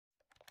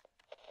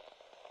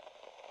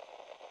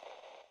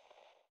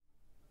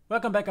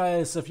Welcome back,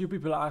 guys. A few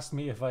people asked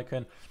me if I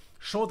can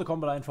show the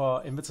combo line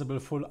for Invincible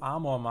Full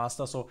Armor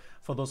Master. So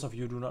for those of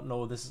you who do not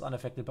know, this is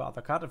unaffected by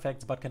other card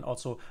effects but can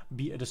also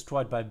be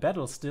destroyed by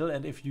battle still.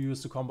 And if you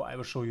use the combo I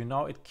will show you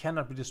now, it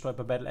cannot be destroyed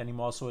by battle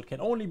anymore, so it can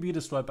only be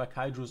destroyed by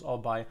kaijus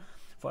or by,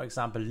 for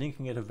example,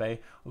 linking it away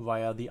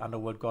via the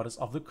Underworld Goddess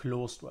of the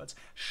Closed Worlds.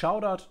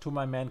 Shout out to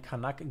my man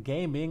Kanak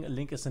Gaming,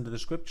 link is in the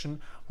description,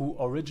 who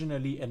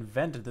originally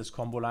invented this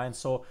combo line.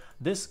 So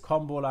this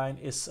combo line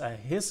is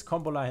his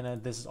combo line,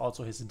 and this is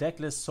also his deck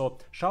list. So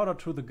shout out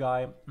to the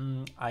guy.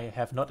 I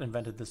have not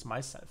invented this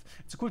myself.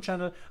 It's a cool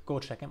channel, go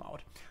check him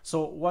out.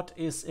 So what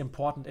is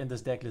important in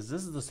this deck list?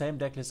 This is the same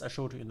deck list I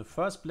showed you in the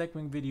first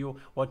Blackwing video.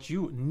 What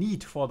you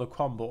need for the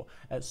combo,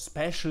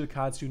 special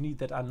cards you need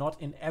that are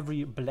not in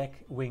every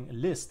Blackwing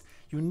list.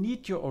 You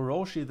need your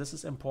Orochi, this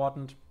is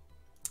important.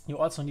 You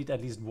also need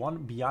at least one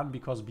Bian,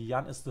 because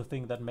Bian is the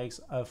thing that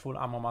makes a Full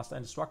Armor Master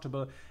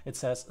indestructible. It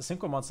says a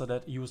Synchro monster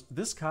that used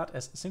this card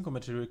as Synchro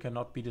material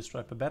cannot be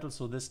destroyed by battle,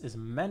 so this is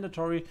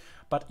mandatory,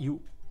 but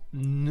you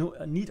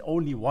need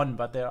only one,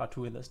 but there are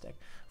two in this deck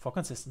for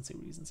consistency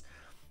reasons.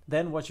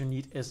 Then what you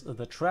need is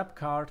the Trap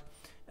card.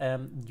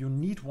 You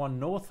need one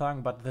No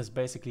Thang, but this is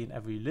basically in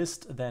every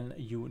list. Then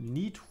you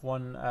need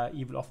one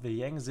Evil of the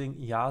Yangzing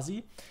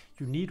Yazi.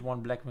 You need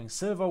one Blackwing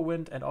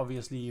Silverwind, and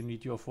obviously you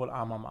need your Full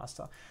Armor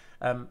Master.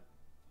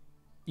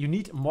 You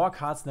need more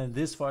cards than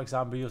this, for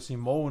example, your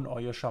Simone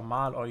or your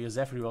Shamal or your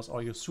Zephyros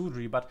or your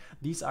Sudri, but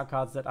these are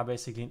cards that are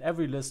basically in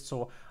every list,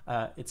 so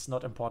it's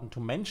not important to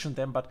mention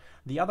them. But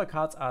the other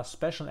cards are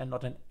special and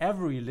not in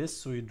every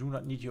list, so you do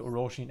not need your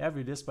Orochi in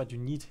every list, but you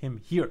need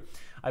him here.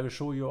 I will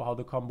show you how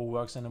the combo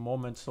works in a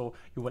moment, so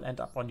you will end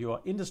up on your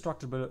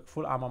Indestructible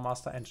Full Armor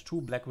Master and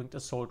 2 Blackwinged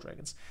Assault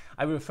Dragons.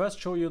 I will first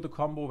show you the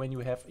combo when you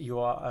have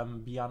your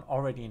Bian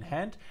already in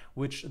hand,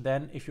 which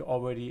then if you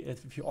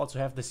also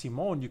have the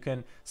Simone, you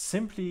can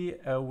simply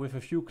with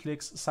a few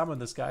clicks summon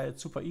this guy.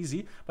 It's super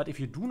easy. But if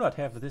you do not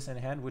have this in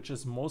hand, which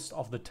is most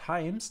of the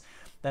times,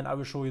 then I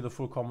will show you the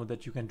full combo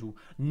that you can do.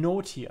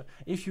 Note here,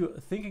 if you're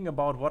thinking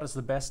about what is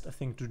the best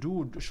thing to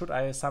do, should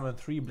I summon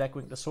 3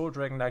 Blackwinged Assault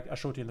Dragon like I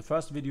showed you in the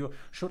first video?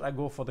 Should I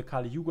go for the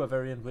Kali Yuga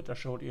variant which I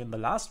showed you in the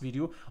last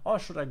video? Or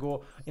should I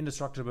go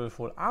Indestructible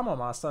Full Armor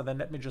Master? Then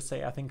let me just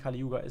say I think Kali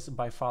Yuga is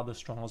by far the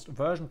strongest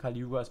version. Kali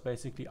Yuga is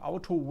basically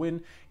auto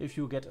win if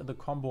you get the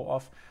combo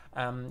off.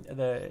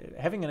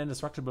 Having an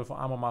Indestructible Full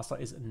Armor Master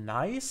is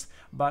nice,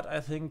 but I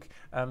think,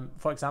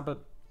 for example,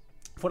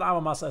 Full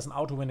Armor Master is an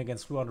auto win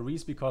against Fluon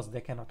Reese because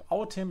they cannot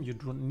out him. You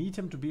don't need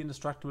him to be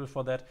indestructible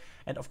for that.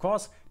 And of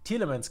course,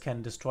 Telements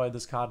can destroy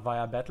this card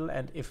via battle,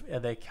 and if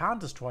they can't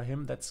destroy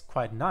him, that's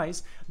quite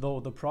nice. Though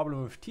the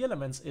problem with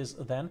Telements is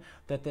then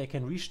that they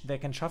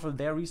can shuffle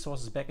their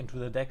resources back into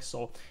the deck.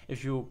 So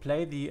if you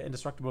play the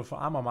Indestructible Full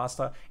Armor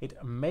Master,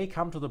 it may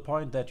come to the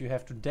point that you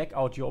have to deck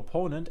out your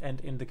opponent, and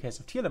in the case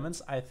of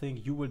Telements, I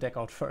think you will deck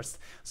out first.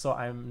 So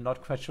I'm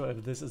not quite sure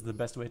if this is the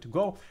best way to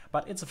go,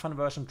 but it's a fun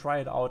version. Try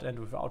it out, and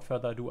without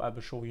further ado, I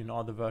will show you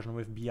now the version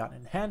with Bian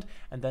in hand,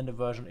 and then the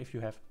version if you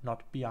have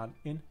not Bian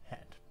in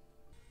hand.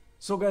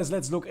 So guys,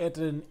 let's look at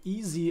an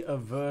easy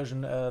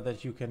version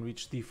that you can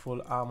reach the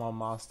Full Armor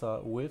Master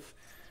with.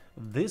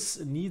 This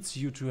needs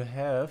you to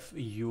have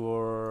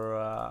your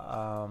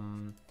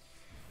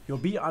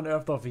Be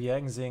Unearthed of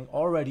Yangzing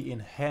already in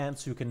hand,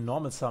 so you can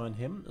normal summon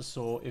him.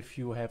 So if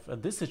you have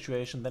this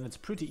situation, then it's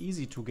pretty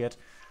easy to get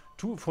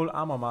to Full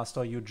Armor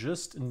Master. You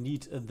just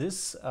need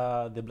this,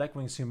 the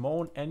Blackwing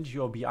Simone and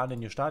your Bian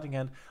in your starting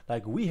hand,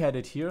 like we had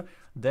it here.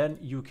 Then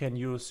you can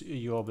use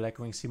your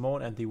Blackwing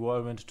Simone and the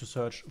Whirlwind to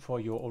search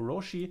for your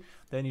Orochi.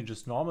 Then you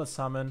just normal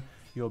summon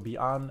your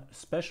Bian,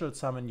 special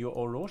summon your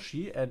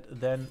Orochi, and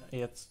then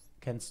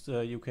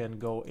you can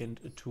go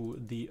into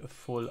the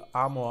Full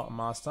Armor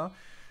Master.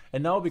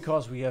 And now,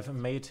 because we have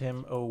made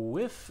him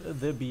with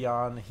the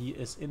Bian, he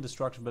is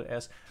indestructible,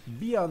 as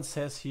Bian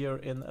says here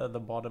in the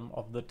bottom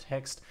of the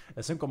text. A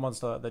Synchro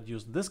monster that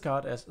used this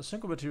card as a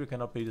Synchro material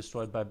cannot be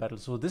destroyed by battle.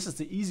 So this is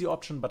the easy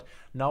option, but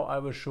now I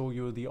will show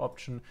you the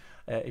option.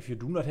 If you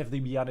do not have the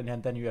Bian in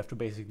hand, then you have to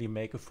basically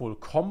make a full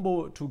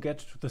combo to get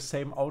to the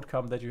same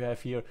outcome that you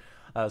have here.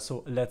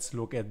 So let's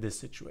look at this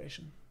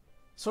situation.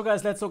 So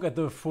guys, let's look at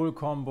the full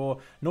combo.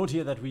 Note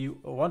here that we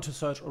want to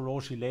search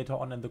Orochi later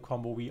on in the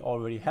combo. We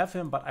already have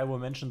him, but I will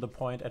mention the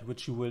point at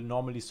which you will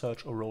normally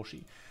search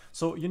Orochi.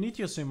 So you need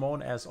your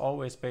Simone as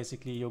always.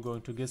 Basically, you're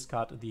going to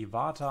discard the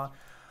Vata,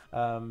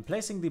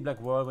 placing the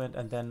Black Whirlwind,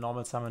 and then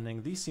normal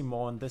summoning the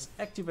Simone. This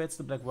activates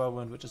the Black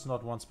Whirlwind, which is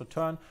not once per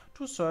turn.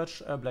 To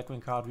search a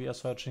Blackwing card, we are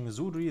searching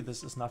Sudri.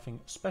 This is nothing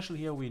special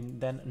here. We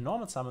then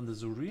normal summon the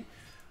Sudri,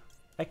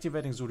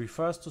 activating Sudri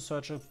first to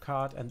search a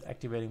card, and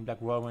activating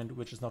Black Whirlwind,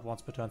 which is not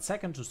once per turn,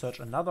 second to search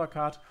another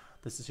card.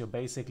 This is your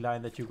basic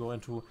line that you go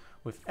into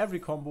with every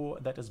combo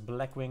that is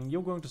Blackwing.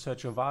 You're going to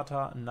search your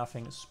Vata,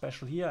 nothing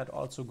special here, and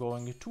also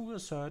going to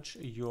search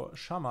your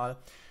Shamal.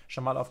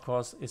 Shamal, of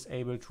course, is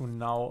able to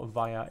now,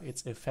 via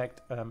its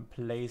effect,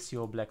 place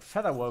your Black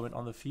Feather Whirlwind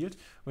on the field,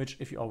 which,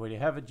 if you already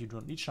have it, you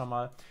don't need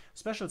Shamal.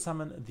 Special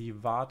summon the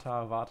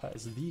Vata. Vata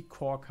is the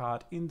core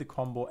card in the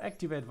combo.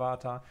 Activate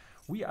Vata.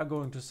 We are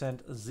going to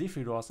send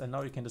Zephyros, and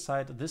now you can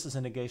decide this is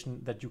a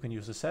negation that you can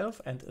use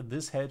yourself, and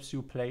this helps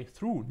you play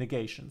through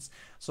negations.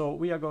 So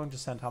we are going to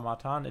send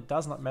Hamatan. It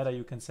does not matter,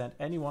 you can send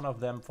any one of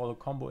them for the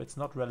combo, it's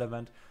not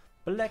relevant.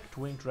 Black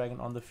Winged Dragon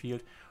on the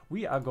field.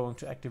 We are going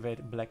to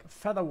activate Black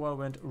Feather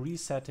Whirlwind,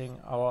 resetting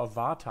our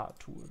Vata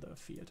to the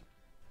field.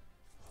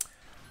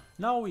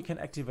 Now we can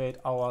activate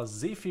our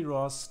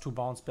Zephyros to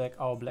bounce back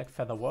our Black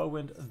Feather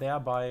Whirlwind.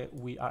 Thereby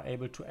we are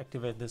able to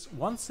activate this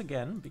once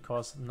again,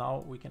 because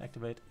now we can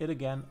activate it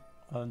again,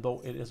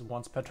 though it is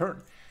once per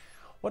turn.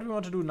 What we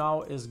want to do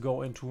now is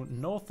go into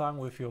No Thang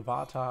with your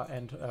Vata,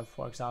 and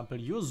for example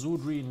your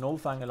Zudri. No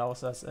Thang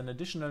allows us an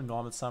additional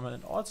normal summon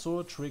and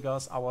also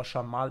triggers our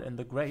Shamal in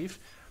the grave,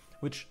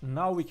 which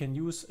now we can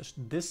use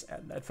this.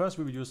 At first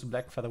we will use the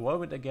Black Feather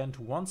Whirlwind again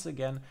to once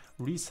again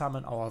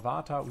resummon our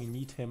Vata. We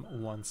need him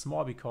once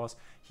more because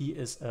he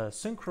is a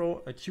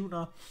synchro, a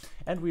tuner,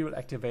 and we will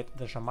activate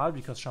the Shamal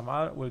because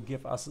Shamal will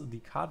give us the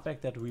card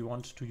back that we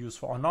want to use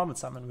for our normal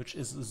summon, which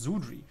is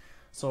Zudri.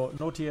 So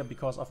note here,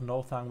 because of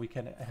No Thang we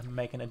can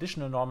make an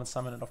additional normal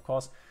summon, and of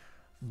course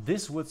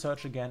this will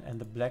search again and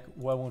the Black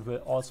Whirlwind will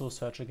also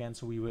search again,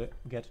 so we will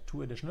get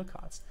 2 additional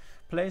cards.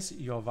 Place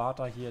your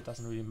Vata here, it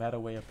doesn't really matter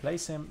where you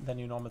place him. Then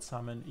you normal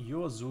summon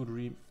your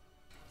Zudri.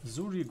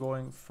 Zudri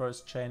going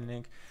first chain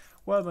link,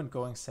 Whirlwind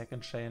going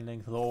second chain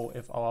link, though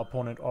if our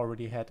opponent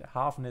already had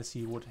Halfness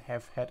he would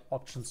have had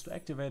options to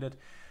activate it.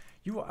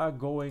 You are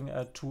going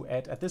to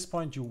add, at this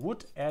point you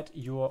would add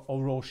your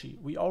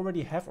Orochi. We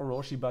already have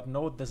Orochi, but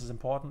note, this is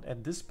important,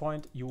 at this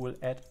point you will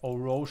add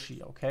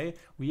Orochi, okay?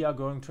 We are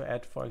going to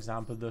add, for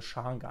example, the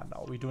Sharingan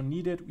now. We don't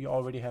need it, we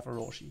already have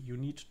Orochi. You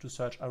need to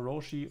search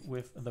Orochi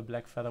with the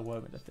Black Feather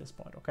Whirlwind at this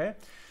point, okay?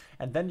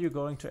 And then you're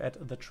going to add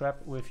the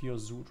trap with your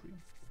Zudri.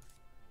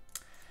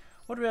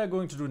 What we are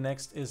going to do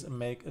next is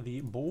make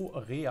the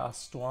Borea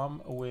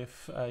Storm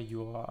with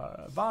your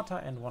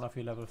Vata and one of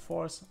your level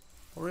 4s.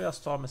 Borea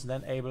Storm is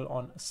then able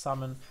on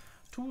summon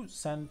to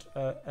send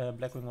a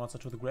Blackwing monster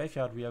to the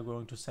graveyard. We are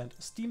going to send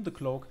Steam the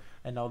Cloak,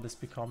 and now this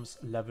becomes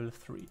level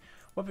 3.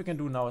 What we can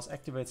do now is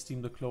activate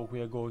Steam the Cloak. We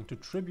are going to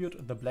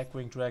tribute the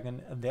Blackwing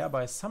Dragon,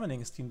 thereby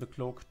summoning Steam the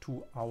Cloak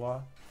to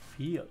our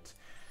field.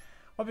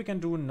 What we can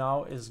do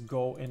now is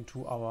go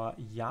into our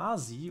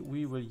Yazi.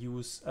 We will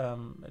use,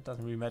 it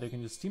doesn't really matter, you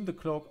can use Steam the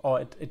Cloak, or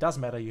it does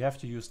matter, you have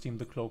to use Steam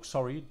the Cloak,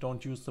 sorry,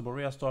 don't use the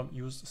Borea Storm,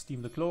 use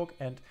Steam the Cloak,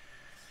 and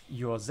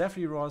your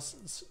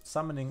Zephyros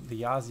summoning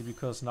the Yazi,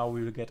 because now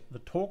we will get the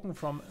token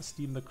from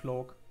Steam the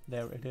Cloak.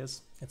 There it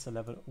is, it's a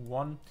level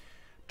 1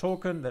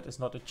 token that is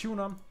not a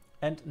tuner.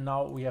 And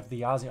now we have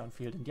the Yazi on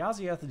field. And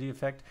Yazi has the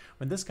effect,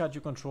 when this card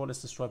you control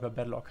is destroyed by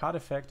battle or card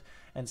effect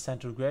and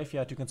sent to the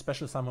graveyard, you can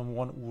special summon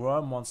 1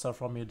 worm monster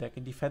from your deck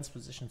in defense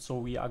position. So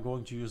we are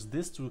going to use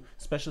this to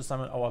special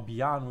summon our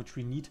Bian, which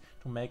we need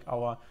to make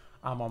our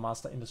Armor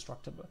Master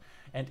indestructible.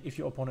 And if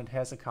your opponent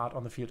has a card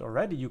on the field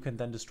already, you can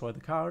then destroy the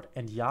card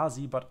and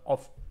Yazi, but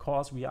of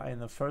course we are in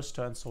the first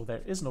turn, so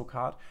there is no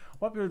card.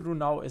 What we'll do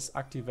now is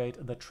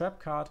activate the trap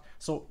card.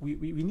 So we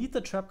need the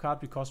trap card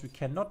because we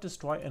cannot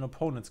destroy an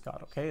opponent's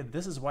card, okay?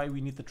 This is why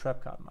we need the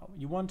trap card now.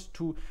 You want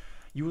to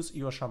use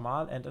your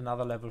Shamal and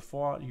another level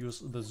 4, use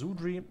the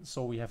Zudri,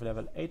 so we have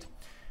level 8.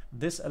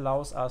 This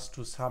allows us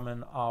to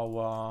summon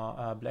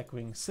our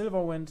Blackwing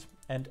Silverwind,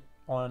 and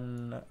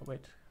on,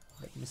 wait,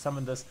 let me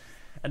summon this.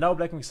 And now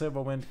Blackwing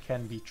Silverwind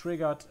can be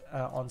triggered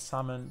on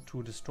summon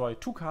to destroy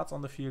 2 cards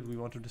on the field. We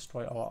want to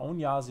destroy our own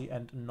Yazi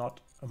and not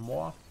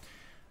more.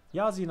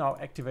 Yazi now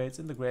activates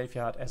in the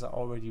graveyard, as I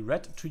already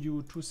read to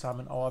you, to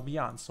summon our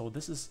Bian. So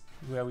this is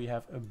where we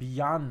have a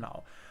Bian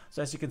now.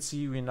 So as you can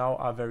see, we now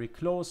are very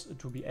close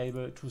to be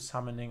able to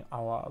summoning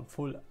our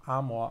full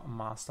Armor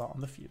Master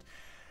on the field.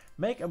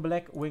 Make a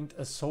Black-Winged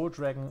Soul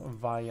Dragon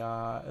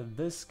via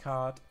this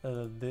card,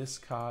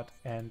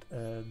 and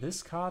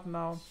this card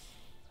now.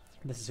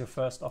 This is your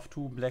first of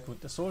 2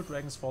 Black-Winged Soul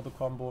Dragons for the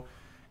combo.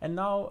 And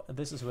now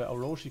this is where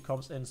Orochi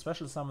comes in,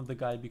 special summon the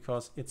guy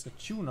because it's a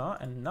tuner,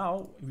 and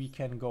now we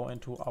can go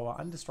into our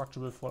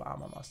indestructible full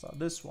Armor Master.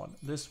 This one,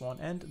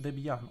 and the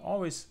Bian.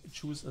 Always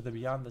choose the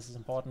Bian, this is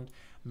important,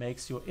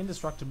 makes your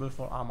indestructible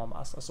full Armor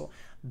Master. So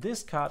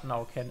this card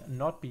now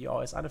cannot be,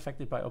 or is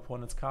unaffected by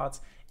opponent's cards,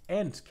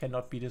 and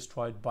cannot be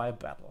destroyed by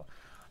battle.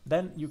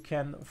 Then you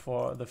can,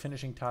 for the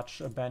finishing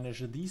touch,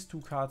 banish these 2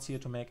 cards here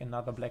to make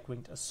another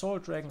Black-Winged Soul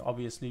Dragon.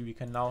 Obviously we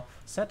can now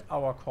set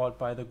our Called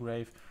by the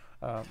Grave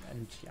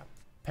and yeah,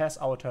 pass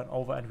our turn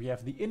over, and we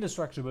have the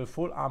indestructible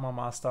full Armor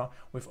Master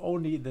with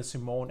only the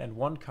Simone and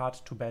 1 card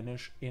to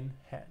banish in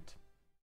hand.